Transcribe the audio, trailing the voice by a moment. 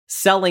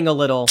Selling a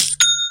little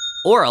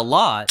or a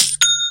lot,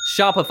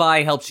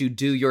 Shopify helps you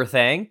do your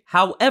thing,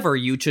 however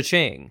you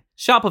cha-ching.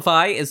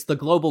 Shopify is the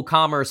global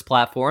commerce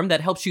platform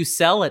that helps you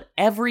sell at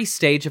every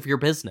stage of your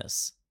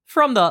business.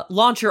 From the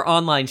launch your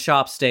online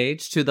shop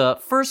stage to the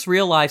first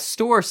real-life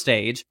store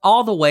stage,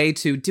 all the way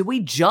to do we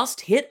just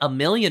hit 1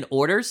 million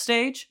orders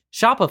stage,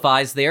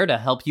 Shopify's there to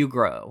help you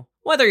grow.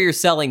 Whether you're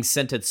selling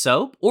scented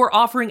soap or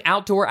offering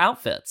outdoor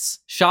outfits,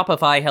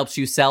 Shopify helps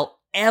you sell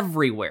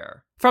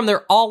everywhere. From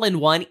their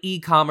all-in-one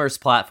e-commerce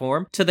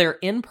platform to their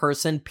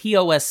in-person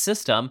POS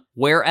system,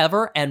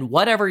 wherever and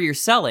whatever you're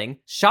selling,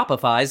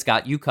 Shopify's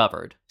got you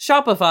covered.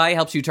 Shopify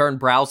helps you turn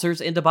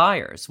browsers into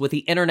buyers with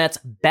the internet's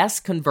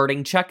best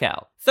converting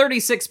checkout,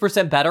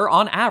 36% better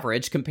on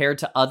average compared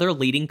to other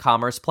leading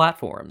commerce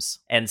platforms.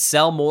 And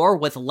sell more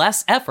with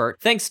less effort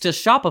thanks to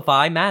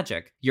Shopify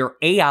Magic, your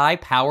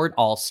AI-powered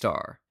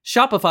all-star.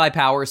 Shopify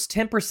powers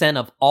 10%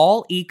 of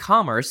all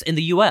e-commerce in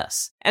the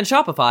US, and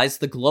Shopify's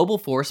the global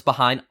force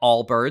behind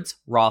Allbirds,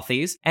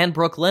 Rothy's, and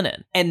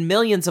Brooklinen, and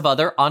millions of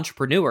other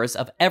entrepreneurs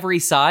of every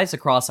size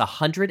across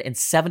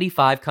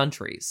 175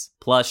 countries.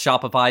 Plus,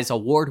 Shopify's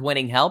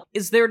award-winning help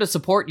is there to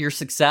support your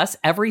success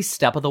every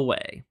step of the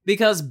way.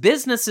 Because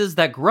businesses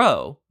that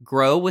grow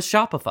with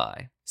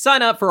Shopify.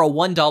 Sign up for a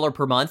 $1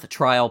 per month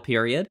trial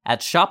period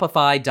at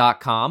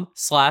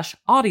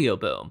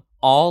shopify.com/audioboom,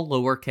 all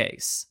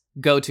lowercase.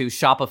 Go to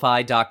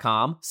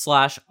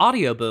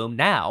shopify.com/audioboom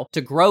now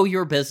to grow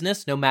your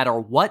business no matter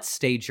what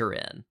stage you're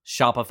in.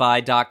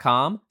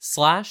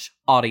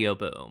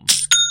 Shopify.com/audioboom.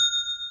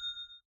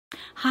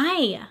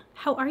 Hi,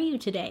 how are you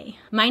today?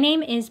 My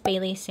name is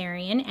Bailey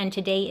Sarian, and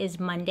today is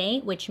Monday,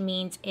 which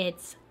means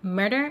it's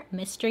Murder,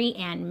 Mystery,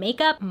 and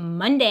Makeup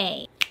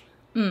Monday.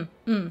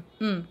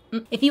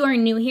 If you are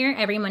new here,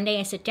 every Monday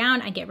I sit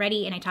down, I get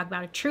ready, and I talk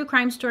about a true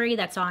crime story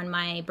that's on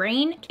my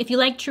brain. If you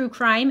like true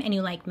crime and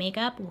you like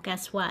makeup, well,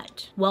 guess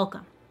what?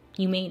 Welcome.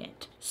 You made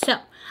it.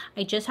 So,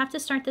 I just have to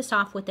start this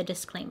off with a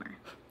disclaimer.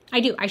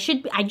 I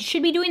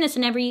should be doing this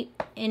in every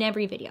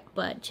video,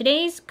 but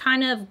today's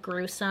kind of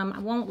gruesome, I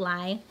won't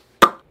lie.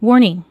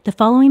 Warning, the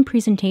following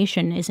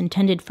presentation is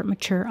intended for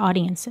mature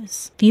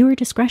audiences. Viewer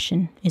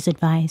discretion is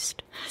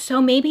advised. So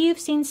maybe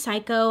you've seen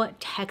Psycho,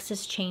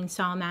 Texas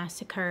Chainsaw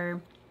Massacre,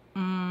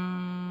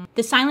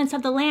 The Silence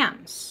of the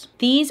Lambs.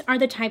 These are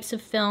the types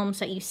of films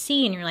that you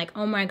see and you're like,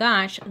 oh my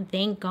gosh,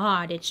 thank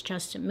God it's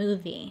just a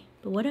movie.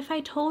 But what if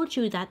I told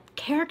you that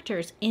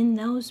characters in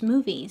those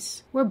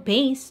movies were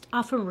based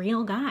off a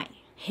real guy?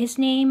 His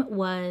name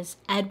was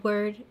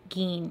Edward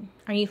Gein.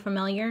 Are you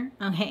familiar?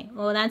 Okay,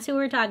 well, that's who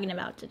we're talking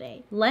about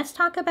today. Let's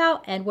talk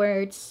about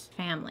Edward's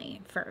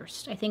family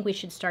first. I think we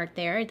should start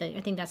there.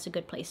 I think that's a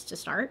good place to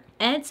start.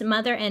 Ed's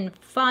mother and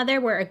father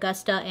were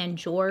Augusta and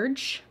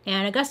George.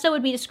 And Augusta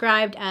would be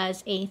described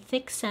as a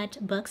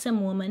thick-set,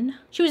 buxom woman.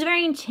 She was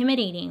very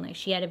intimidating. Like,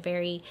 she had a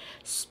very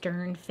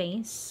stern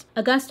face.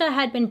 Augusta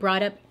had been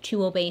brought up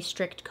to obey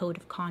strict code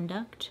of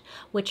conduct,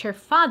 which her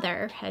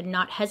father had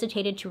not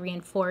hesitated to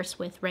reinforce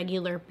with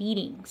regular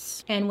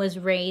beatings, and was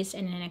raised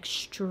in an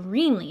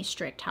extremely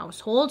strict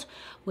household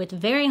with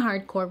very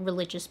hardcore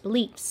religious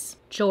beliefs.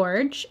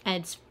 George,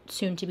 Ed's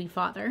soon-to-be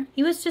father,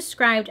 he was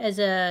described as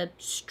a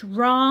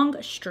strong,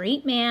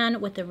 straight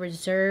man with a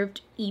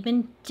reserved,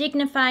 even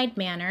dignified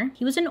manner.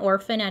 He was an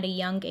orphan at a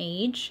young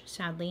age,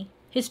 sadly.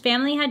 His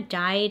family had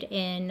died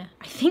in,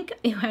 I think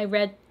I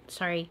read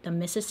the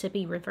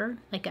Mississippi River.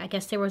 Like, I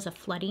guess there was a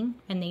flooding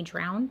and they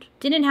drowned.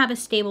 Didn't have a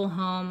stable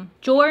home.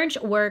 George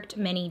worked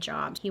many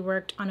jobs. He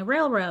worked on a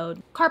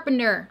railroad,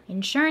 carpenter,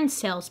 insurance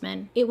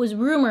salesman. It was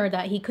rumored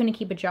that he couldn't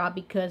keep a job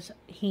because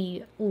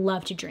he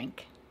loved to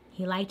drink.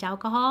 He liked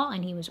alcohol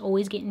and he was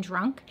always getting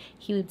drunk.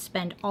 He would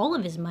spend all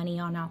of his money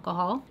on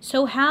alcohol.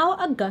 So how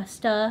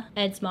Augusta,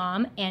 Ed's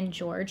mom, and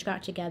George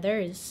got together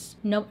is,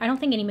 no, I don't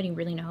think anybody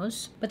really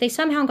knows. But they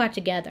somehow got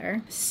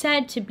together.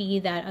 Said to be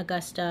that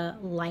Augusta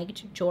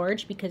liked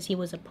George because he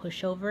was a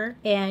pushover.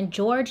 And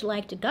George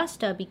liked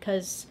Augusta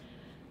because,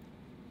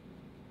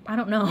 I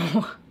don't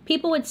know.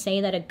 People would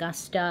say that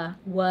Augusta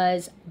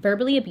was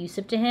verbally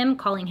abusive to him,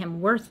 calling him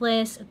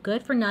worthless,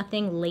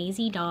 good-for-nothing,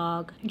 lazy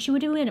dog. And she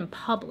would do it in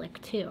public,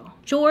 too.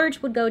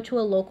 George would go to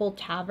a local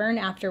tavern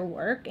after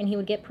work, and he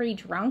would get pretty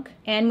drunk.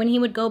 And when he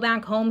would go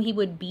back home, he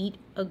would beat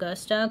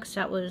Augusta, because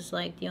that was,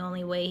 like, the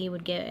only way he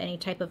would get any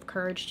type of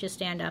courage to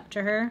stand up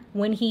to her.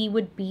 When he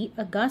would beat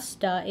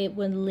Augusta, it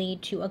would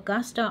lead to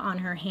Augusta on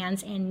her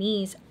hands and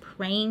knees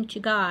praying to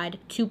God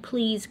to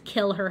please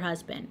kill her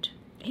husband.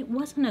 It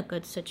wasn't a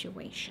good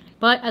situation.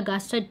 But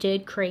Augusta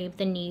did crave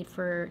the need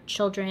for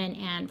children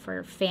and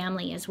for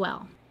family as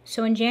well.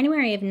 So in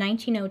January of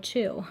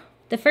 1902,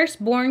 the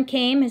firstborn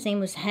came. His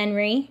name was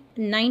Henry.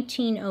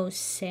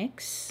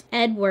 1906,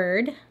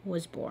 Edward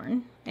was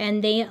born.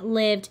 And they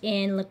lived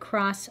in La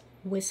Crosse,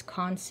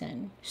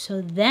 Wisconsin.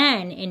 So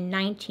then in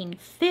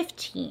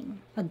 1915,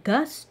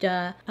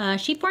 Augusta,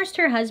 she forced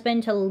her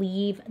husband to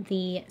leave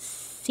the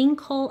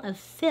sinkhole of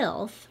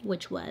filth,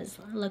 which was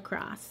La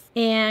Crosse,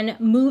 and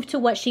moved to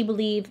what she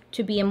believed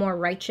to be a more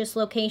righteous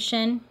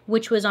location,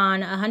 which was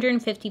on a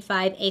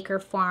 155-acre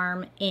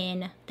farm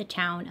in the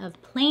town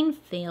of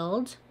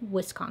Plainfield,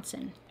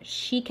 Wisconsin.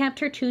 She kept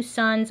her 2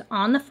 sons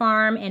on the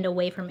farm and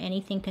away from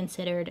anything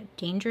considered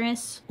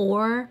dangerous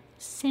or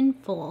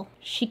sinful.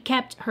 She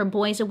kept her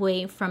boys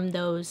away from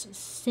those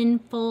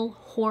sinful,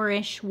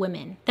 whorish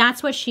women.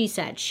 That's what she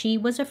said. She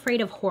was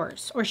afraid of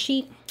whores. Or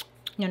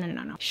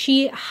No.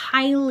 She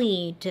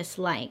highly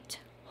disliked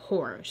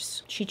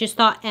whores. She just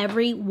thought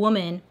every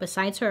woman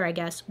besides her, I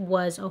guess,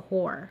 was a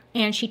whore.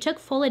 And she took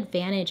full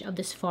advantage of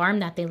this farm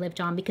that they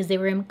lived on because they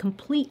were in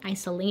complete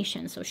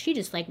isolation. So she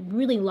just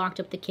really locked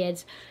up the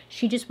kids.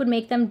 She just would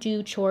make them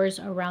do chores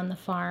around the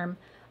farm.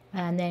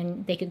 And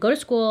then they could go to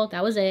school,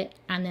 that was it.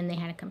 And then they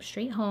had to come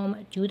straight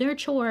home, do their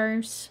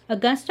chores.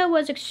 Augusta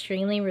was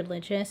extremely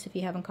religious, if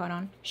you haven't caught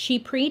on. She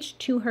preached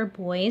to her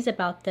boys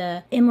about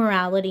the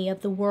immorality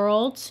of the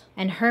world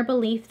and her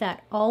belief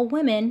that all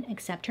women,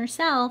 except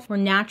herself, were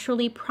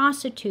naturally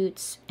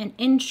prostitutes and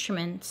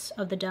instruments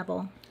of the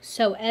devil.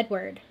 So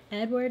Edward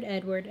was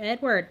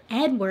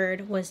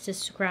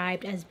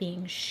described as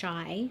being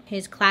shy.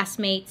 His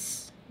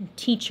classmates and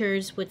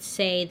teachers would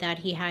say that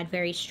he had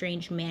very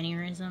strange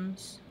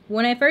mannerisms.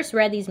 When I first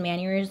read these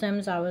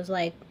mannerisms, I was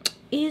like,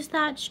 is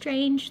that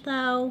strange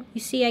though? You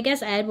see, I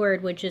guess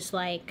Edward would just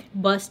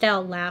bust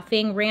out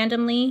laughing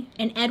randomly.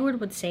 And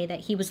Edward would say that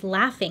he was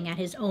laughing at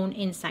his own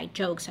inside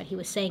jokes that he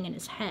was saying in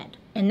his head.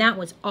 And that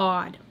was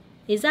odd.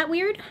 Is that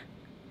weird?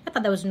 I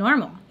thought that was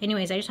normal.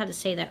 Anyways, I just have to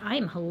say that I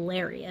am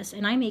hilarious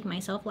and I make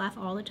myself laugh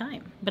all the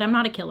time. But I'm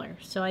not a killer,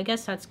 so I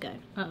guess that's good.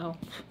 Uh-oh.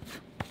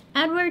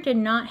 Edward did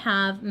not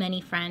have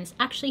many friends.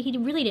 Actually, he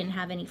really didn't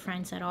have any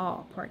friends at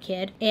all, poor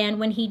kid. And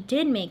when he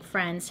did make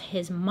friends,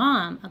 his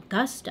mom,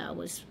 Augusta,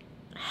 was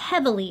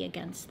heavily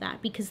against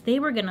that because they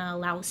were going to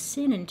allow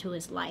sin into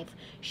his life.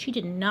 She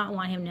did not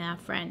want him to have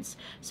friends.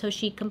 So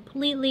she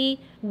completely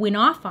went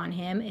off on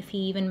him if he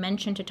even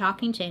mentioned to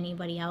talking to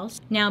anybody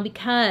else. Now,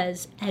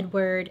 because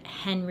Edward,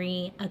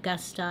 Henry,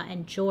 Augusta,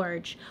 and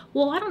George,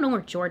 well, I don't know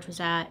where George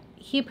was at.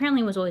 He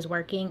apparently was always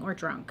working or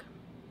drunk.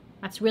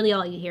 That's really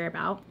all you hear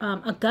about.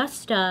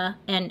 Augusta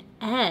and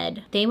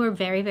Ed, they were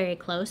very, very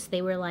close. They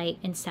were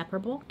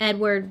inseparable.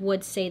 Edward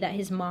would say that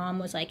his mom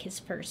was his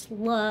first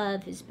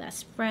love, his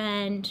best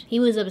friend. He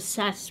was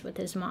obsessed with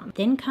his mom.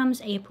 Then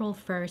comes April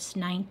 1st,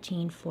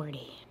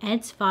 1940.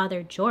 Ed's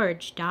father,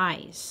 George,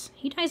 dies.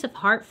 He dies of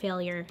heart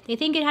failure. They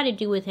think it had to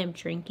do with him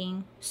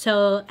drinking.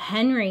 So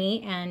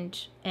Henry and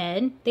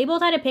Ed, they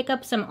both had to pick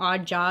up some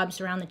odd jobs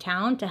around the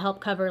town to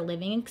help cover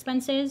living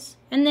expenses.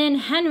 And then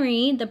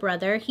Henry, the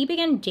brother, he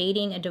began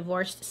dating a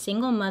divorced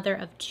single mother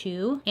of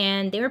 2,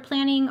 and they were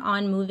planning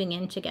on moving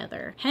in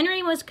together.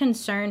 Henry was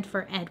concerned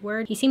for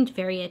Edward. He seemed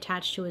very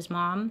attached to his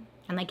mom.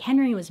 And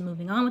Henry was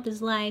moving on with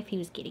his life. He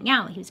was getting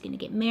out. He was going to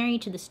get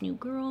married to this new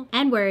girl.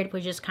 Edward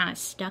was just kind of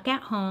stuck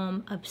at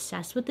home,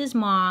 obsessed with his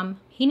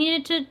mom. He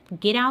needed to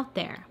get out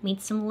there,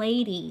 meet some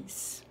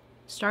ladies,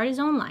 start his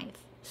own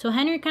life. So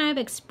Henry kind of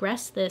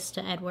expressed this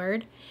to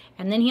Edward.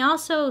 And then he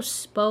also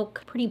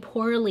spoke pretty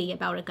poorly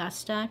about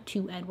Augusta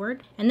to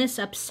Edward. And this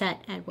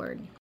upset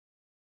Edward.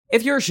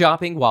 If you're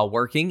shopping while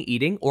working,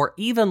 eating, or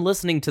even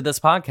listening to this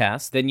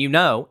podcast, then you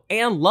know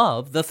and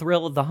love the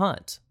thrill of the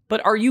hunt.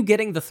 But are you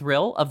getting the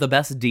thrill of the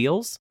best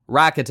deals?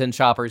 Rakuten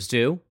shoppers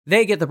do.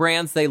 They get the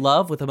brands they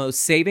love with the most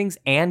savings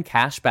and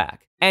cash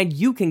back. And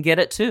you can get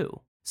it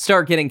too.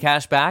 Start getting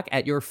cash back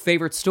at your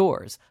favorite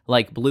stores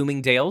like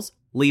Bloomingdale's,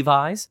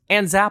 Levi's,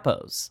 and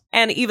Zappos.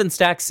 And even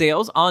stack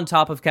sales on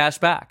top of cash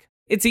back.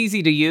 It's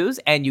easy to use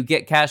and you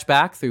get cash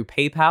back through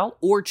PayPal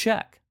or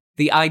check.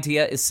 The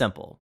idea is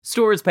simple.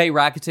 Stores pay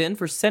Rakuten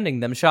for sending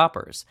them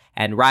shoppers,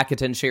 and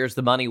Rakuten shares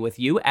the money with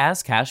you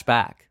as cash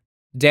back.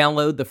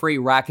 Download the free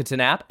Rakuten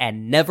app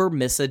and never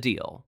miss a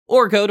deal.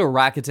 Or go to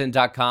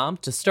Rakuten.com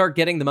to start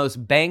getting the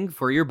most bang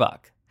for your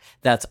buck.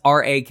 That's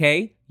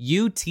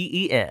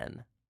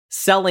Rakuten.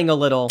 Selling a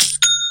little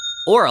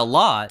or a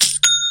lot,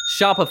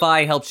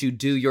 Shopify helps you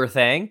do your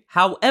thing,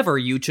 however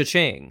you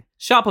cha-ching.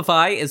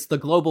 Shopify is the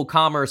global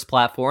commerce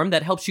platform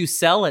that helps you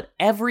sell at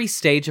every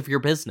stage of your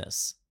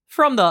business.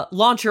 From the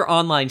launch your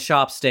online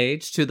shop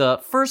stage to the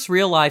first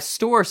real life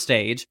store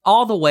stage,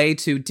 all the way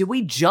to did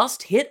we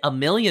just hit 1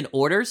 million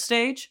orders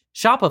stage?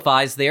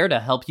 Shopify's there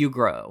to help you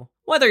grow.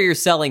 Whether you're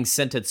selling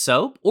scented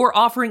soap or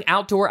offering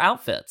outdoor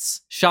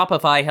outfits,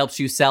 Shopify helps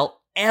you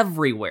sell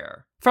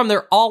everywhere. From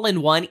their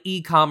all-in-one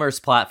e-commerce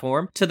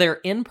platform to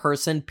their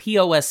in-person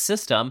POS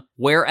system,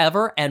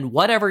 wherever and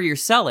whatever you're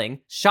selling,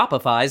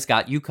 Shopify's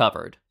got you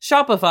covered.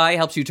 Shopify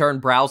helps you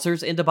turn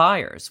browsers into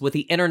buyers with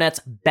the internet's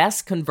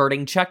best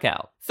converting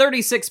checkout,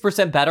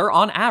 36% better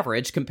on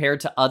average compared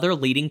to other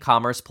leading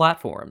commerce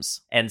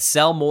platforms. And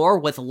sell more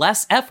with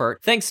less effort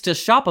thanks to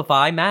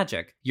Shopify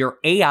Magic, your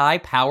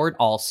AI-powered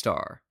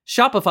all-star.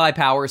 Shopify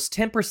powers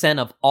 10%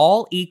 of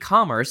all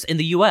e-commerce in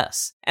the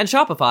US, and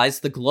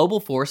Shopify's the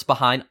global force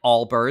behind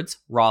Allbirds,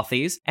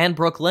 Rothy's, and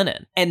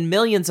Brooklinen, and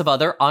millions of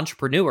other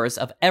entrepreneurs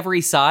of every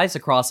size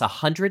across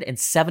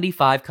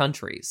 175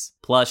 countries.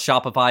 Plus,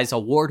 Shopify's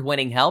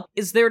award-winning help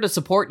is there to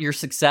support your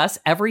success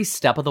every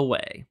step of the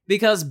way.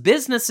 Because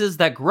businesses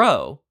that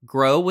grow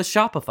with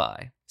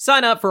Shopify.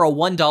 Sign up for a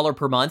 $1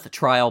 per month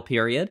trial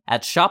period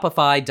at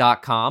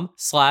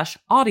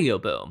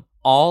shopify.com/audioboom,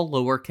 all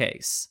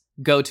lowercase.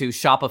 Go to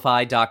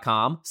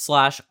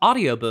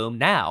shopify.com/audioboom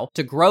now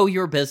to grow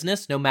your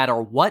business no matter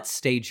what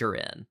stage you're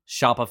in.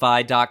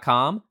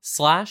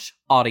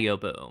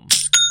 Shopify.com/audioboom.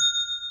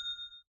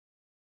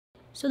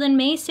 So then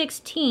May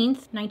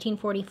 16th,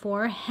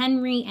 1944,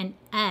 Henry and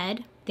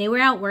Ed, they were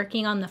out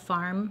working on the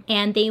farm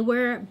and they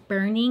were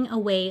burning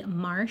away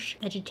marsh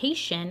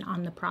vegetation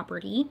on the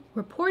property.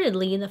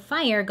 Reportedly, the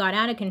fire got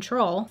out of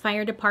control.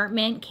 Fire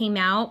department came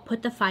out,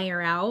 put the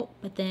fire out,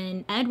 but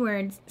then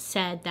Edward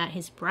said that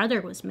his brother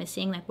was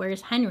missing. Like,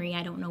 where's Henry?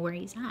 I don't know where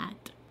he's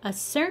at. A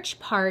search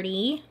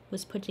party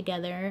was put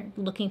together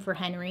looking for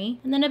Henry,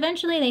 and then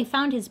eventually they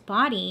found his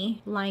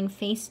body lying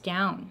face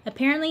down.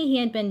 Apparently he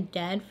had been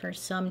dead for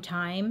some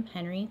time,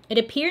 Henry. It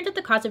appeared that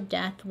the cause of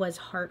death was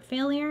heart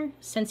failure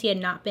since he had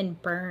not been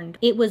burned.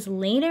 It was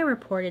later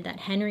reported that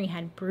Henry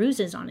had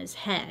bruises on his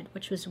head,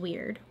 which was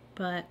weird.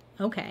 But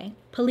okay.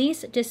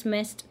 Police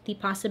dismissed the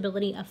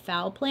possibility of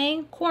foul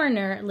play.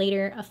 Coroner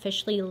later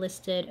officially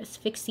listed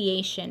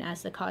asphyxiation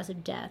as the cause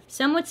of death.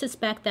 Some would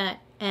suspect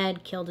that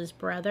Ed killed his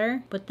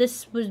brother, but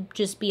this would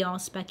just be all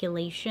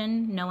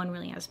speculation. No one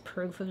really has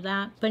proof of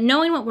that. But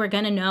knowing what we're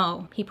gonna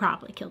know, he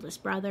probably killed his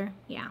brother.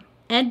 Yeah.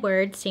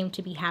 Edward seemed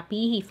to be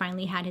happy. He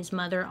finally had his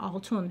mother all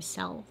to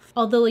himself.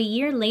 Although a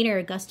year later,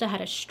 Augusta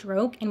had a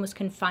stroke and was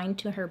confined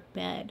to her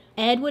bed.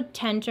 Ed would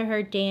tend to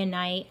her day and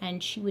night,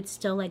 and she would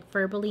still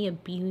verbally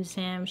abuse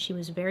him. She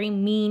was very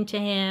mean to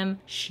him.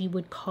 She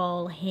would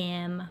call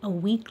him a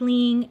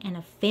weakling and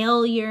a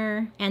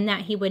failure, and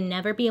that he would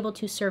never be able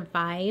to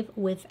survive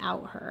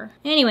without her.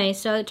 Anyway,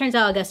 so it turns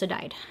out Augusta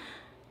died.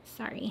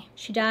 Sorry.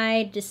 She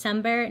died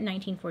December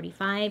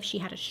 1945. She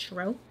had a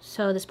stroke.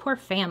 So this poor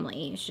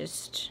family is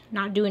just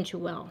not doing too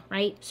well,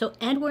 right? So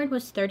Edward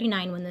was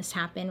 39 when this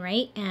happened,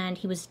 right? And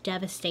he was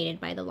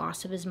devastated by the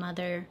loss of his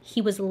mother.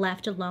 He was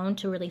left alone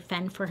to really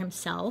fend for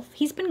himself.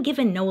 He's been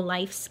given no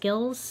life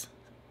skills.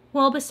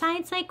 Well,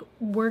 besides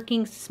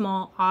working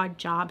small odd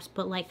jobs,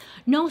 but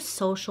no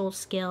social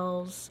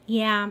skills.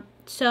 Yeah.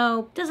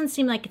 So doesn't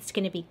seem like it's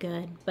going to be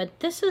good. But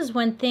this is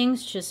when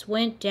things just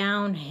went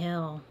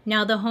downhill.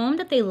 Now, the home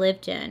that they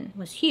lived in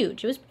was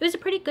huge. It was a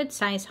pretty good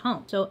sized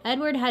home. So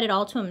Edward had it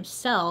all to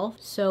himself.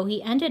 So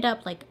he ended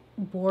up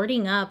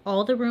boarding up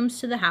all the rooms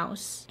to the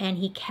house, and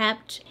he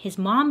kept his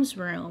mom's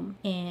room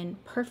in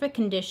perfect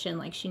condition,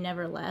 like she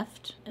never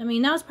left. I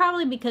mean, that was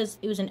probably because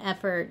it was an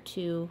effort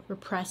to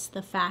repress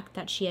the fact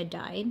that she had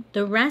died.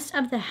 The rest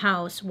of the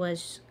house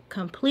was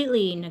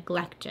completely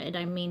neglected.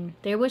 I mean,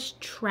 there was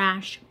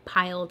trash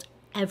piled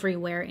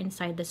everywhere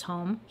inside this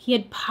home. He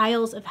had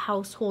piles of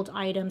household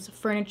items,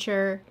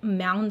 furniture,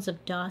 mounds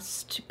of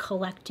dust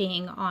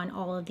collecting on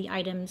all of the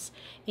items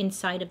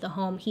inside of the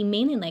home. He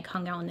mainly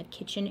hung out in the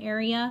kitchen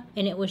area,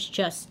 and it was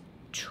just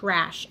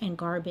trash and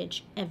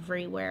garbage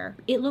everywhere.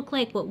 It looked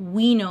like what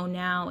we know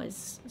now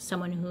as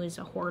someone who is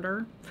a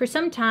hoarder. For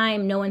some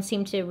time, no one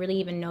seemed to really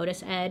even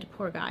notice Ed.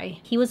 Poor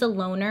guy. He was a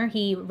loner.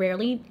 He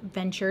rarely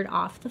ventured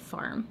off the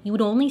farm. You would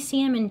only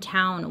see him in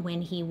town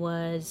when he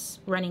was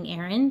running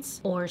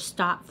errands or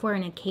stopped for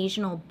an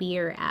occasional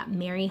beer at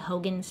Mary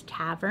Hogan's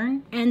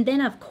Tavern. And then,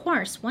 of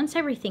course, once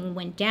everything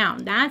went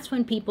down, that's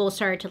when people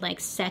started to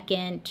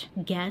second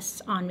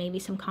guess on maybe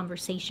some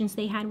conversations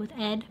they had with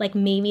Ed.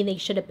 Maybe they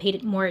should have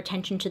paid more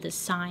attention to the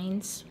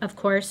signs. Of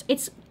course,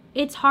 it's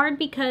hard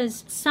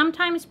because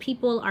sometimes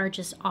people are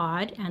just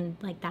odd and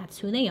that's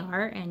who they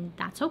are, and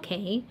that's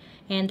okay,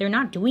 and they're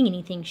not doing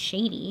anything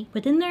shady.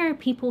 But then there are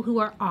people who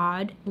are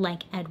odd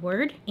like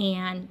Edward,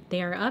 and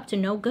they're up to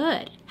no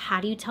good.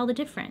 How do you tell the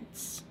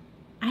difference?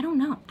 I don't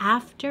know.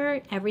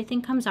 After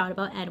everything comes out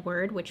about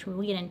Edward, which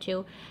we'll get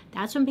into,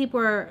 that's when people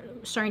are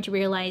starting to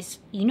realize,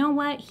 you know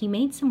what? He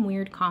made some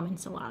weird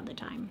comments a lot of the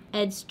time.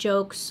 Ed's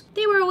jokes,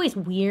 they were always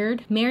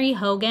weird. Mary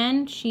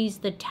Hogan, she's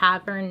the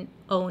tavern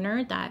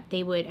owner that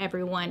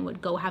everyone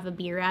would go have a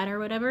beer at or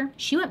whatever.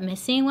 She went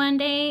missing one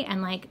day,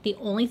 and the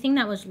only thing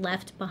that was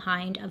left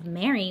behind of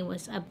Mary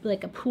was a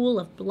pool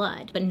of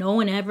blood, but no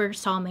one ever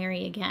saw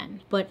Mary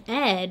again. But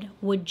Ed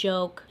would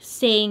joke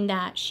saying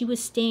that she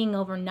was staying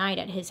overnight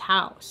at his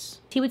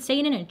house. He would say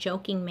it in a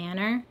joking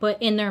manner,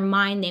 but in their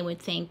mind they would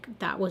think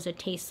that was a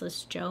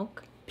tasteless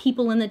joke.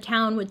 People in the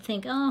town would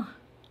think, oh,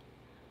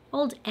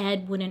 old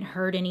Ed wouldn't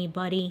hurt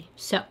anybody.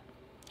 So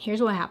here's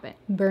what happened.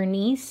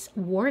 Bernice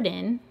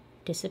Worden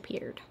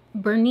disappeared.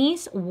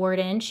 Bernice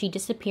Worden, she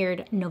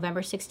disappeared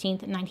November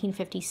 16th,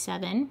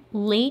 1957.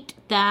 Late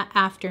that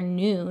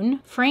afternoon,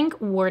 Frank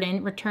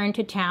Worden returned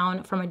to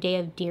town from a day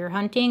of deer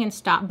hunting and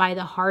stopped by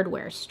the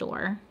hardware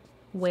store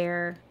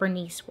where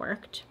Bernice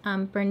worked.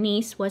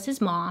 Bernice was his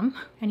mom,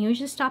 and he was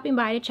just stopping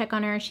by to check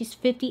on her. She's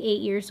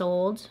 58 years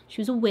old. She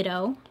was a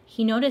widow.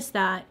 He noticed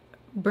that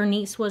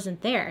Bernice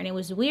wasn't there, and it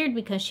was weird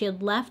because she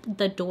had left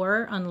the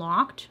door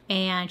unlocked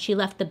and she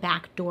left the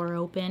back door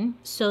open.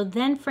 So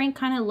then Frank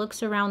kind of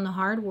looks around the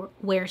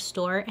hardware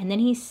store, and then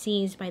he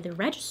sees by the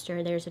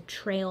register there's a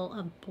trail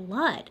of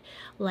blood.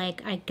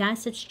 Like, I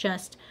guess it's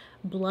just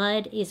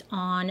blood is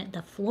on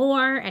the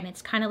floor and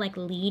it's kind of like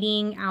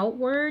leading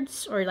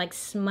outwards or like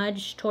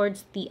smudged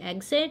towards the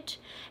exit,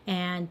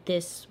 and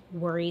this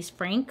worries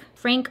Frank.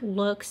 Frank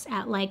looks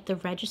at like the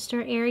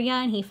register area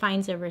and he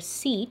finds a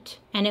receipt,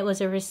 and it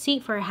was a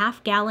receipt for a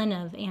half gallon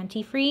of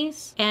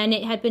antifreeze, and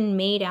it had been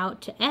made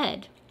out to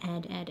Ed.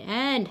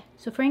 Ed.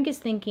 So Frank is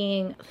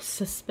thinking,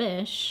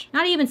 suspicious.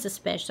 Not even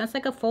suspicious, that's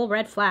like a full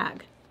red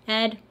flag.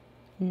 Ed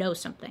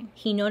knows something.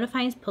 He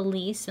notifies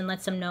police and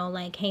lets them know,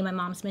 like, hey, my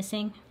mom's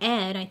missing.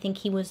 Ed, I think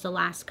he was the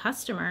last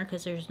customer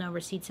because there's no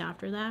receipts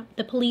after that.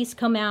 The police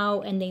come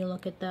out and they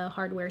look at the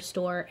hardware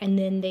store, and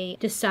then they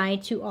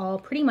decide to all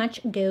pretty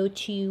much go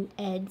to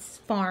Ed's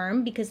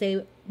farm because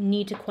they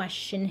need to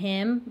question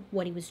him,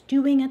 what he was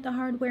doing at the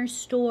hardware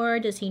store.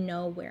 Does he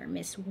know where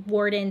Miss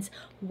Worden's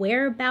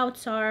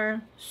whereabouts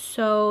are?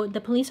 So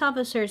the police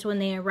officers, when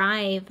they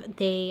arrive,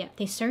 they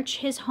search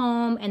his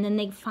home, and then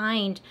they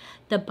find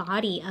the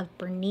body of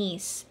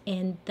Bernice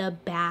in the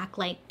back,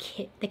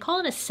 like, they call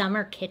it a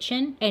summer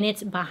kitchen, and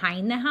it's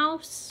behind the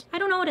house. I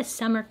don't know what a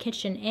summer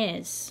kitchen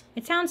is.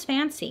 It sounds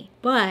fancy,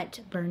 but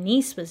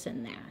Bernice was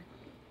in there.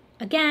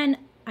 Again,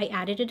 I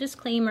added a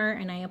disclaimer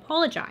and I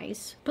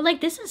apologize, but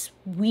like, this is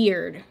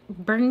weird.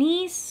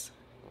 Bernice,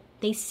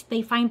 they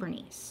find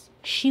Bernice.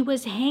 She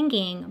was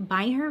hanging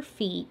by her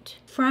feet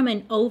from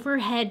an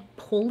overhead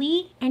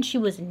pulley, and she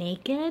was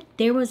naked.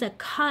 There was a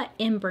cut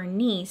in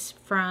Bernice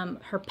from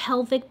her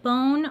pelvic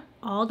bone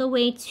all the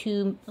way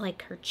to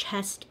like her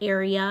chest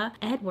area.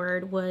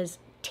 Edward was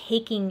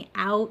taking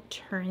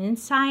out her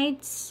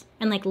insides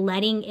and like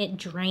letting it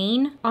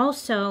drain.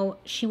 Also,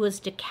 she was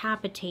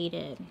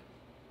decapitated.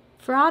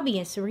 For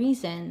obvious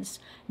reasons,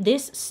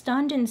 this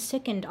stunned and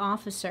sickened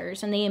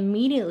officers, and they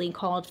immediately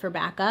called for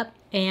backup.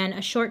 And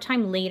a short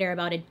time later,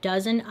 about a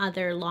dozen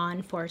other law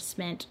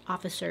enforcement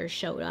officers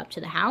showed up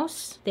to the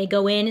house. They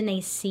go in and they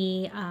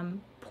see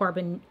poor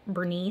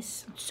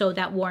Bernice, so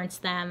that warrants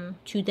them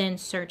to then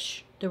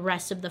search the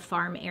rest of the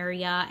farm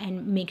area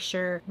and make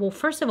sure, well,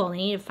 first of all, they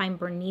need to find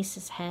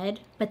Bernice's head,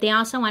 but they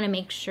also want to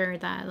make sure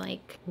that,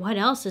 like, what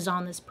else is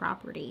on this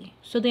property.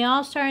 So they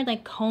all started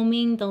like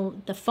combing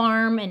the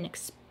farm and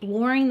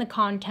exploring the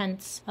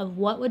contents of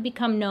what would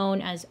become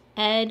known as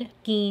Ed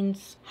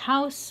Gein's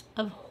House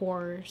of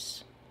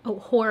Horrors. Oh,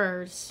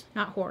 horrors,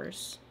 not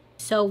horrors.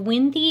 So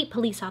when the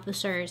police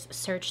officers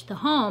searched the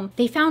home,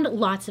 they found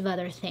lots of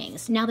other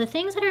things. Now, the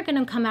things that are going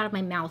to come out of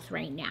my mouth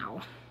right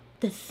now,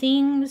 the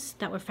things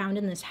that were found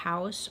in this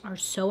house are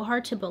so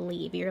hard to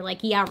believe. You're like,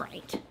 yeah,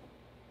 right.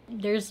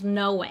 There's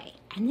no way.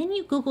 And then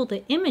you Google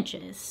the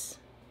images.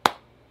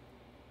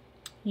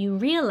 You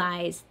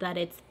realize that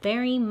it's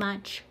very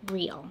much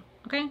real.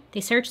 Okay?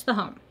 They search the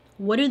home.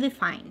 What do they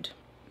find?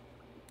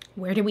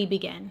 Where do we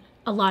begin?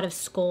 A lot of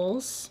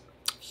skulls,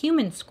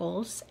 human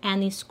skulls,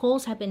 and these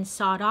skulls have been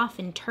sawed off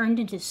and turned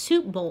into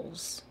soup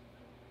bowls.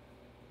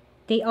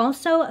 They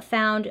also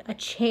found a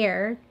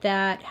chair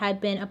that had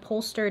been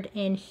upholstered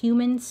in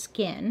human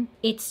skin.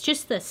 It's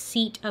just the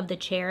seat of the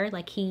chair,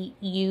 like he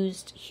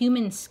used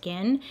human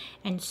skin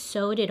and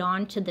sewed it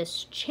onto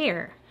this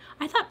chair.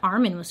 I thought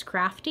Armin was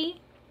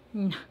crafty.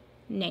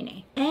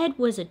 Nay. Ed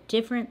was a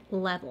different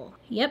level.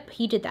 Yep,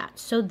 he did that.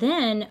 So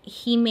then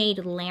he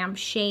made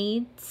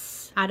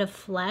lampshades out of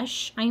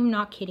flesh. I'm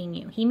not kidding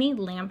you. He made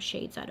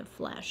lampshades out of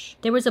flesh.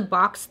 There was a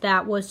box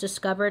that was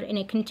discovered and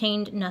it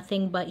contained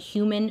nothing but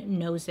human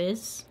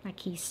noses. Like,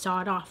 he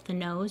sawed off the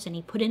nose and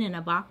he put it in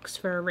a box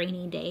for a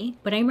rainy day.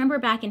 But I remember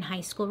back in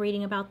high school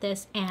reading about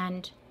this,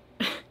 and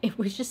it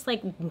was just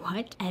like,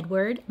 what?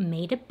 Edward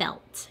made a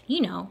belt.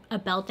 You know, a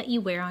belt that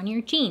you wear on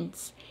your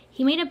jeans.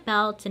 He made a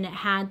belt and it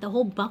had the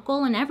whole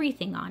buckle and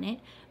everything on it,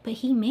 but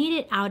he made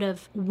it out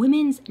of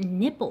women's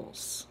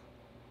nipples.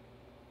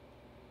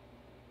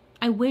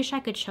 I wish I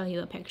could show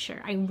you a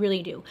picture. I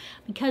really do.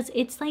 Because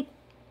it's like,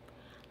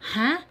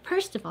 huh?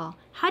 First of all,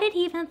 how did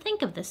he even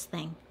think of this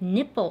thing?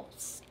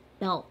 Nipples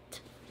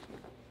belt.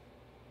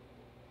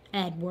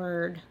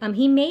 Edward.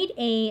 He made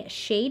a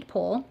shade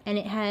pole, and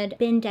it had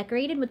been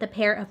decorated with a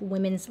pair of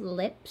women's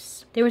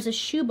lips. There was a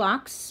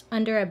shoebox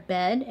under a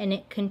bed, and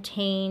it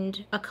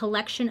contained a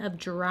collection of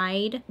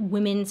dried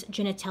women's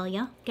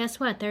genitalia.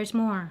 Guess what? There's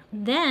more.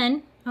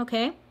 Then,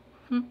 okay,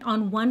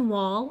 on one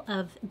wall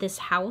of this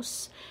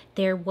house,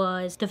 there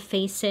was the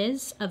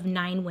faces of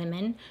 9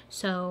 women.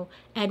 So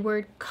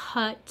Edward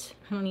cut,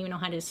 I don't even know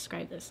how to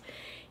describe this.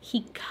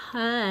 He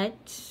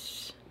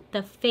cut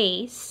the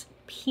face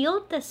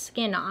peeled the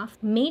skin off,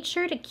 made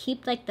sure to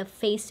keep like the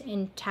face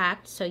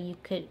intact so you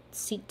could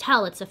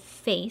tell it's a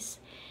face,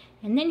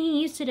 and then he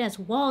used it as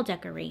wall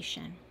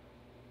decoration.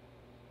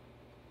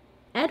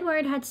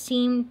 Edward had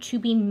seemed to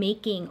be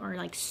making or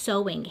like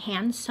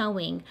hand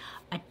sewing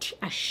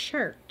a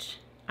shirt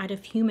out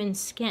of human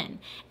skin,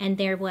 and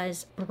there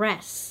was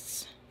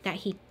breasts that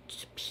he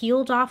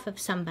peeled off of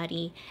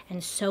somebody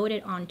and sewed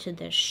it onto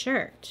this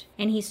shirt.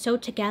 And he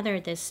sewed together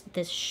this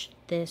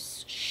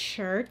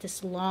shirt,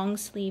 this long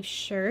sleeve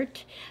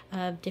shirt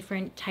of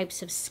different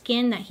types of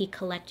skin that he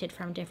collected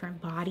from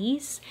different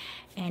bodies,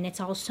 and it's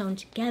all sewn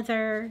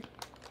together.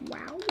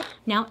 Wow.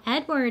 Now,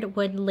 Edward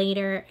would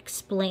later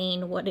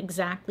explain what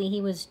exactly he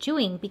was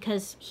doing,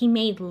 because he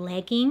made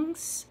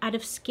leggings out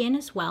of skin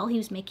as well. He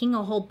was making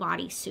a whole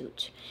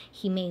bodysuit.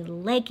 He made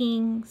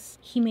leggings.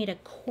 He made a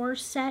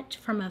corset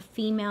from a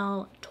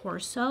female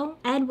torso.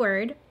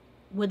 Edward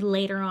would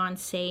later on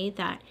say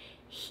that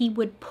he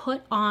would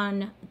put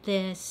on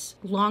this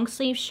long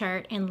sleeve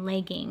shirt and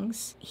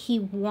leggings. He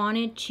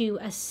wanted to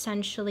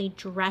essentially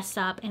dress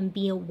up and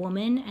be a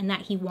woman, and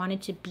that he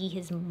wanted to be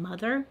his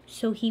mother.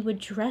 So he would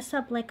dress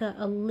up like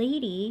a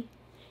lady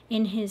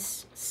in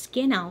his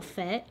skin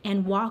outfit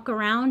and walk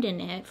around in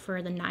it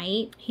for the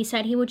night. He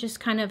said he would just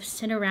kind of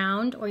sit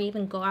around or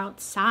even go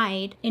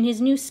outside in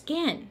his new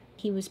skin.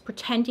 He was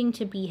pretending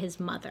to be his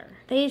mother.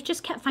 They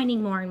just kept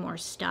finding more and more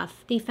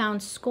stuff. They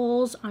found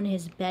skulls on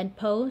his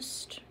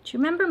bedpost. Do you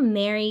remember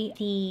Mary,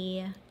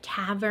 the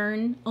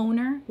tavern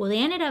owner? Well, they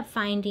ended up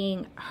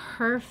finding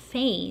her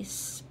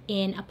face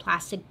in a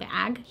plastic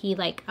bag. He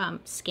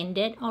skinned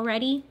it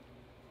already.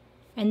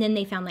 And then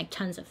they found like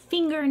tons of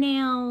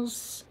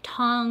fingernails,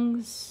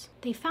 tongues.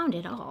 They found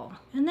it all.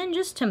 And then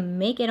just to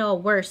make it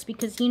all worse,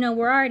 because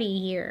we're already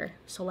here,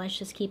 so let's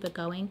just keep it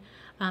going.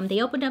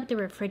 They opened up the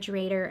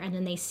refrigerator, and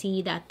then they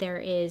see that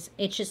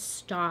it's just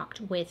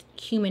stocked with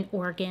human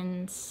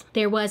organs.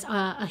 There was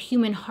a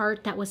human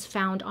heart that was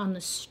found on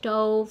the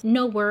stove.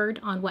 No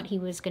word on what he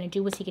was going to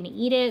do. Was he going to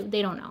eat it?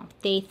 They don't know.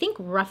 They think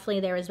roughly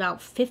there was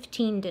about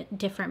 15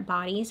 different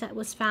bodies that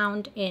was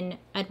found in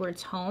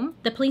Edward's home.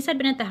 The police had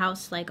been at the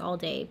house like all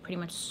day, pretty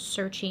much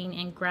searching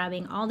and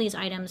grabbing all these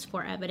items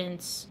for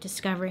evidence,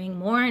 discovering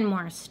more and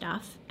more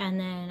stuff. And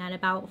then at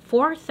about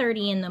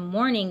 4:30 in the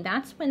morning,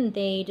 that's when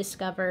they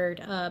discovered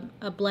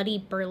a bloody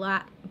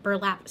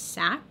burlap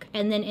sack,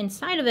 and then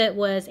inside of it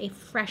was a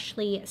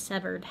freshly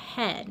severed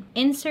head.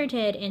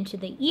 Inserted into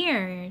the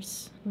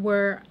ears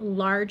were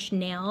large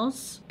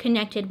nails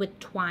connected with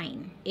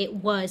twine. It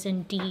was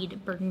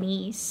indeed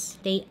Bernice.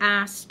 They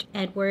asked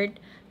Edward,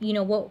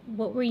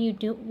 what were you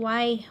doing?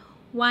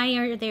 Why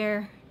are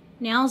there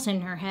nails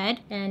in her head?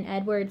 And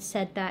Edward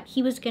said that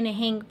he was going to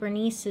hang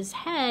Bernice's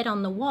head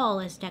on the wall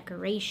as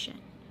decoration.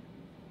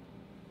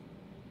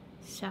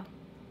 So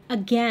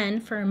again,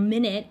 for a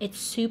minute, it's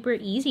super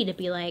easy to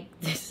be like,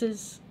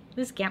 this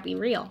can't be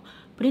real.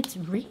 But it's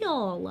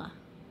real.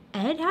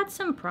 Ed had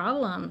some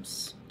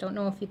problems. Don't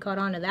know if you caught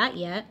on to that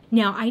yet.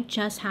 Now, I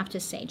just have to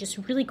say, just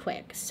really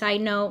quick,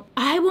 side note,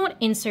 I won't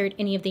insert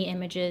any of the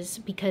images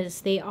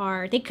because they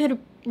could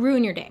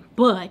ruin your day.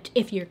 But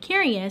if you're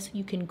curious,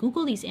 you can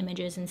Google these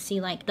images and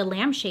see like the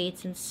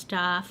lampshades and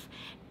stuff,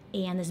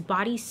 and this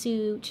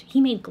bodysuit.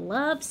 He made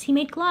gloves.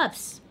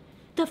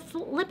 The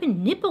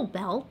flippin' nipple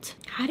belt.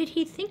 How did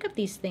he think of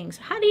these things?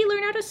 How did he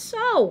learn how to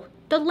sew?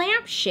 The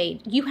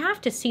lampshade. You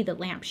have to see the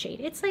lampshade.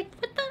 It's like,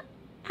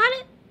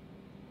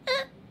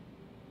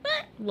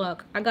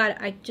 Look,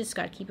 I just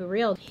gotta keep it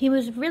real. He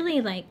was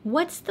really like,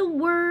 what's the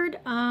word?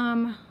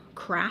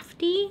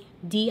 Crafty?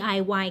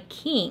 DIY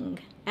king.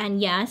 And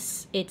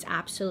yes, it's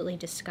absolutely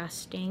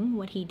disgusting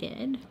what he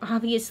did.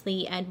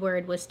 Obviously,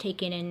 Edward was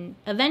taken in.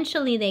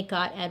 Eventually, they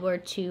got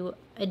Edward to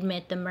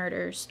admit the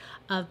murders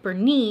of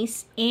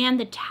Bernice and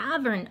the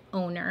tavern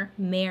owner,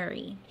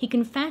 Mary. He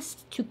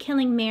confessed to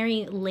killing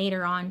Mary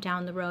later on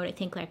down the road, I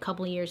think like a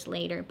couple years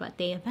later, but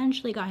they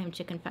eventually got him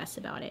to confess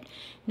about it.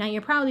 Now,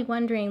 you're probably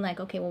wondering, like,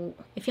 okay, well,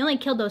 if he only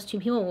killed those two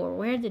people, well,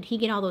 where did he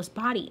get all those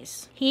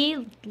bodies?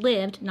 He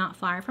lived not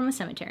far from a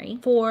cemetery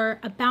for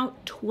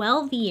about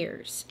 12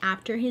 years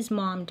after his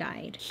mom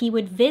died. He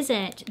would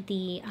visit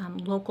the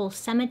local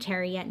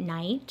cemetery at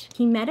night.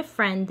 He met a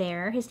friend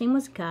there. His name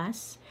was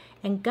Gus.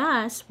 And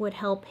Gus would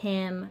help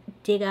him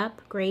dig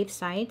up grave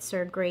sites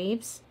or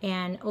graves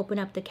and open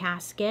up the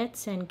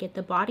caskets and get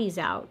the bodies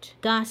out.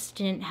 Gus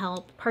didn't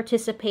help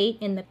participate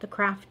in the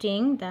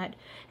crafting that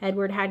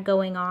Edward had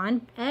going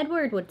on.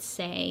 Edward would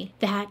say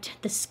that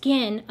the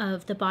skin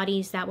of the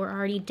bodies that were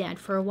already dead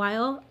for a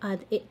while,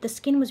 the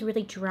skin was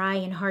really dry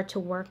and hard to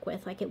work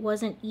with. Like, it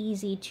wasn't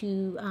easy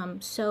to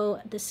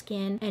sew the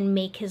skin and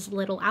make his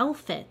little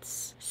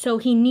outfits. So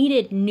he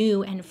needed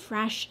new and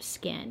fresh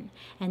skin.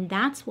 And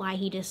that's why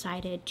he decided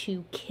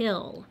to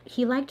kill.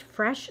 He liked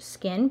fresh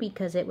skin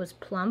because it was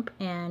plump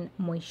and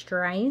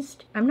moisturized.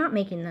 I'm not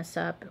making this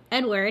up.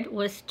 Edward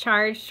was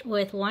charged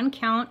with 1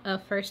 count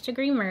of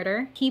first-degree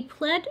murder. He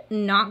pled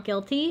not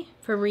guilty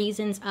for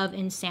reasons of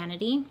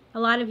insanity. A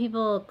lot of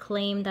people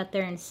claim that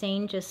they're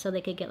insane just so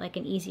they could get like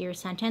an easier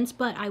sentence,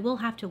 but I will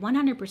have to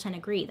 100%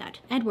 agree that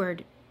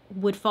Edward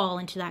would fall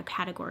into that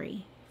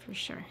category for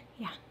sure.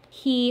 Yeah.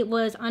 He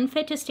was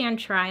unfit to stand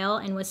trial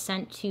and was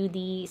sent to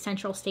the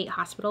Central State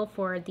Hospital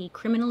for the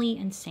criminally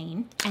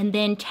insane. And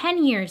then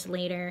 10 years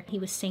later, he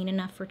was sane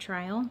enough for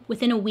trial.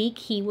 Within a week,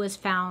 he was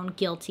found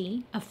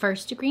guilty of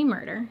first-degree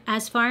murder.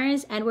 As far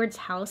as Edward's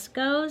house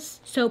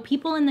goes, so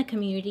people in the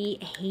community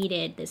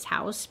hated this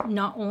house.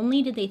 Not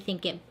only did they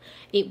think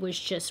it was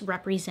just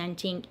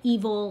representing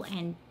evil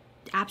and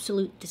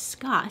absolute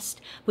disgust,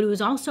 but it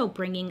was also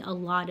bringing a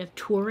lot of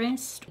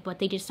tourists. But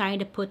they decided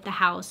to put the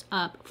house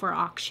up for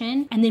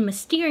auction, and then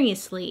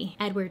mysteriously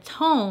Edward's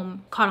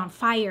home caught on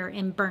fire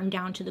and burned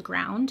down to the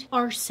ground.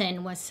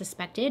 Arson was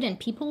suspected, and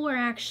people were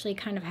actually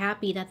kind of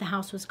happy that the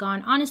house was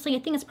gone. Honestly, I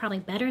think it's probably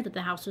better that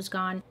the house was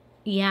gone.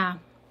 Yeah.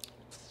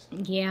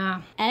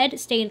 Ed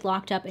stayed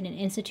locked up in an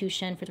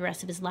institution for the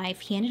rest of his life.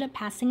 He ended up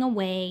passing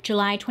away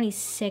July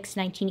 26,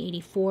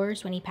 1984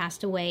 is when he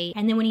passed away.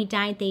 And then when he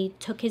died, they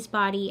took his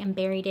body and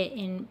buried it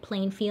in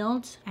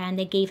Plainfield, and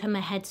they gave him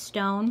a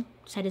headstone,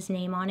 said his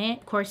name on it.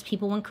 Of course,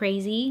 people went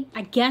crazy.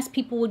 I guess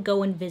people would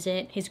go and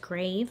visit his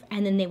grave,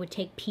 and then they would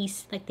take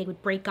they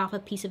would break off a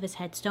piece of his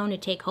headstone to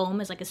take home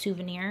as like a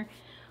souvenir.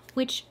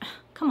 Which,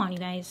 come on, you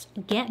guys,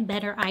 get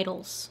better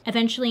idols.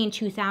 Eventually in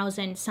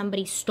 2000,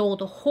 somebody stole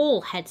the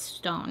whole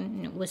headstone,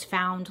 and it was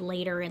found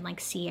later in like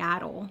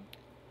Seattle.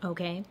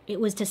 Okay, it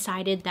was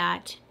decided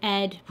that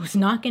Ed was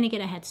not going to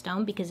get a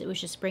headstone because it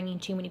was just bringing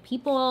too many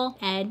people.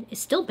 Ed is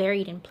still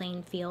buried in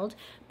Plainfield,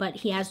 but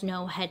he has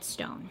no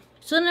headstone.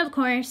 So then, of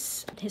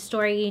course, his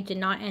story did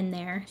not end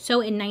there.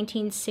 So in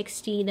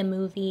 1960, the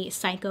movie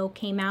Psycho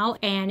came out,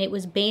 and it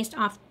was based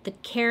off the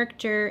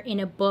character in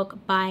a book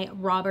by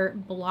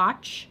Robert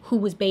Bloch, who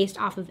was based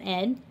off of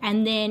Ed.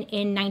 And then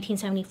in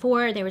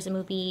 1974, there was a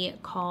movie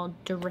called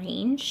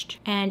Deranged.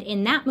 And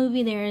in that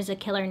movie, there is a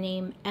killer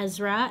named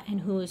Ezra,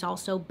 and who is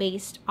also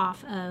based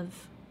off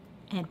of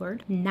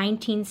Edward.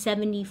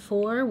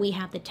 1974, we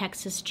have the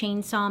Texas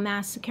Chainsaw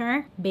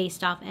Massacre,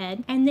 based off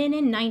Ed. And then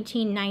in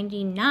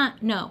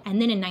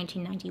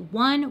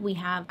 1991, we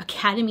have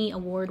Academy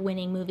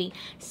Award-winning movie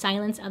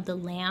Silence of the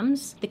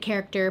Lambs. The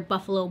character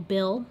Buffalo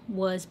Bill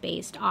was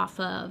based off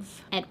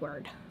of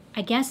Edward.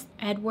 I guess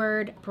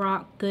Edward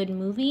brought good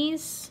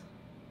movies.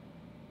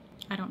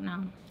 I don't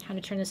know how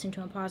to turn this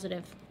into a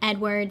positive.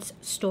 Edward's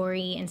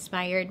story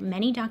inspired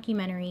many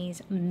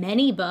documentaries,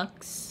 many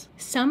books.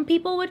 Some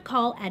people would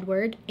call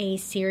Edward a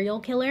serial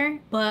killer,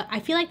 but I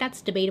feel like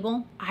that's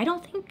debatable. I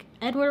don't think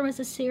Edward was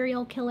a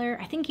serial killer.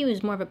 I think he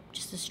was more of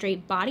just a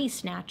straight body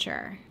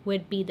snatcher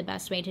would be the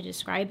best way to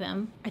describe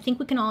him. I think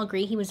we can all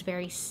agree he was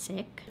very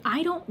sick.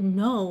 I don't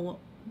know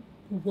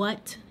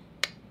what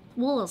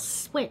little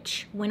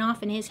switch went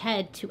off in his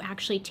head to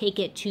actually take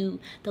it to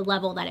the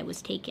level that it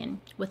was taken.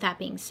 With that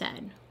being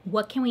said,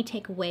 what can we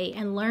take away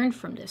and learn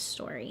from this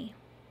story?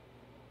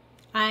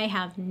 I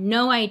have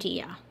no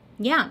idea.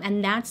 Yeah,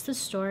 and that's the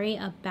story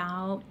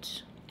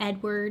about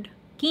Edward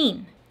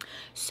Gein.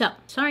 So,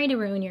 sorry to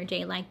ruin your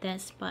day like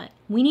this, but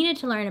we needed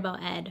to learn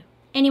about Ed.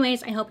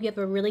 Anyways, I hope you have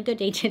a really good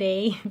day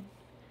today.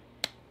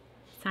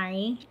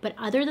 Sorry. But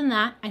other than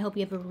that, I hope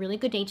you have a really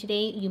good day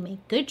today. You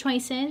make good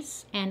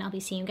choices, and I'll be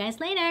seeing you guys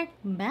later.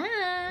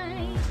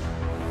 Bye.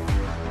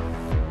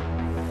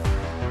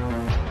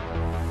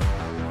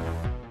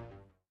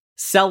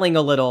 Selling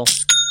a little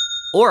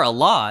or a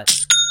lot,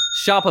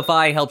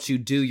 Shopify helps you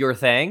do your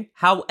thing,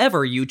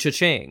 however you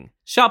cha-ching.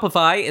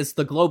 Shopify is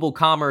the global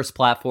commerce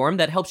platform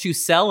that helps you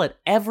sell at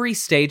every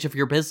stage of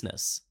your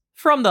business.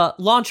 From the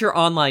launch your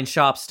online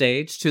shop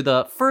stage to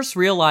the first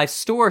real-life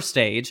store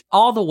stage,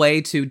 all the way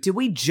to did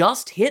we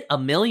just hit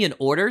 1 million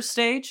orders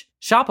stage?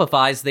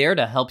 Shopify's there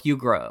to help you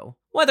grow.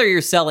 Whether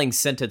you're selling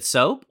scented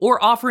soap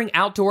or offering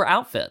outdoor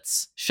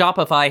outfits,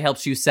 Shopify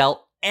helps you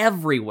sell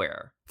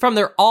everywhere. From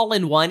their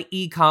all-in-one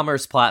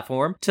e-commerce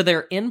platform to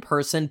their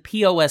in-person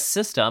POS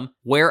system,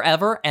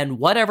 wherever and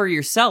whatever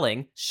you're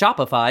selling,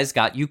 Shopify's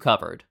got you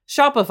covered.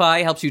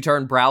 Shopify helps you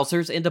turn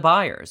browsers into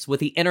buyers with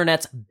the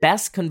internet's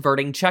best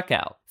converting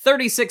checkout,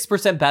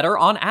 36% better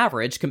on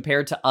average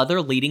compared to other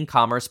leading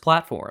commerce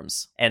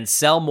platforms. And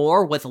sell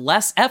more with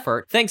less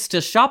effort thanks to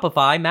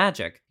Shopify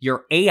Magic,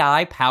 your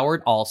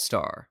AI-powered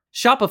all-star.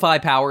 Shopify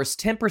powers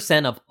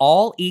 10% of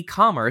all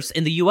e-commerce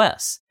in the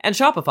US, and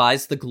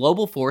Shopify's the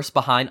global force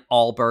behind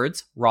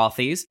Allbirds,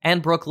 Rothy's,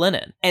 and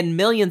Brooklinen, and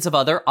millions of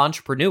other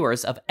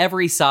entrepreneurs of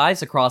every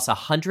size across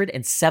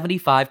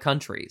 175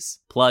 countries.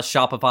 Plus,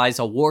 Shopify's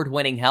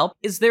award-winning help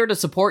is there to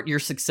support your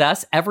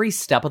success every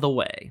step of the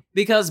way.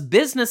 Because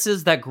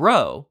businesses that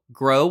grow,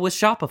 grow with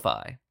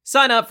Shopify.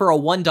 Sign up for a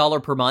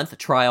 $1 per month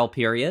trial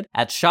period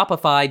at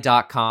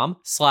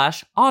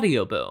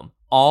shopify.com/audioboom,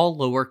 all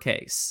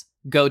lowercase.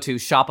 Go to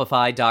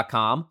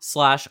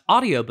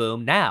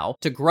shopify.com/audioboom now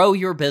to grow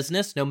your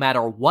business no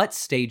matter what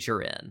stage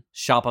you're in.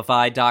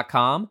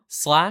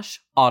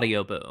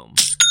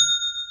 Shopify.com/audioboom.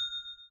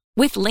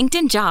 With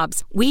LinkedIn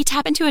Jobs, we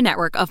tap into a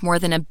network of more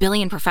than 1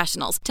 billion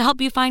professionals to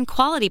help you find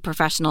quality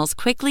professionals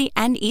quickly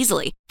and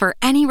easily for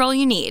any role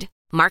you need.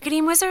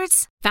 Marketing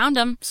wizards? Found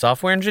them.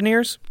 Software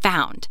engineers?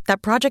 Found.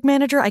 That project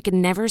manager I could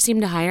never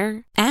seem to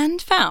hire? And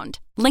found.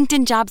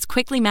 LinkedIn Jobs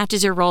quickly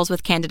matches your roles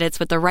with candidates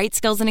with the right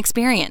skills and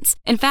experience.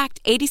 In fact,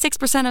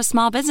 86% of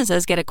small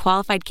businesses get a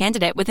qualified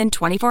candidate within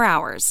 24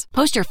 hours.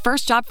 Post your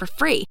first job for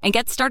free and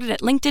get started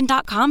at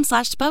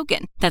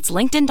linkedin.com/spoken. That's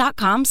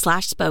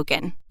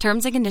linkedin.com/spoken.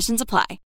 Terms and conditions apply.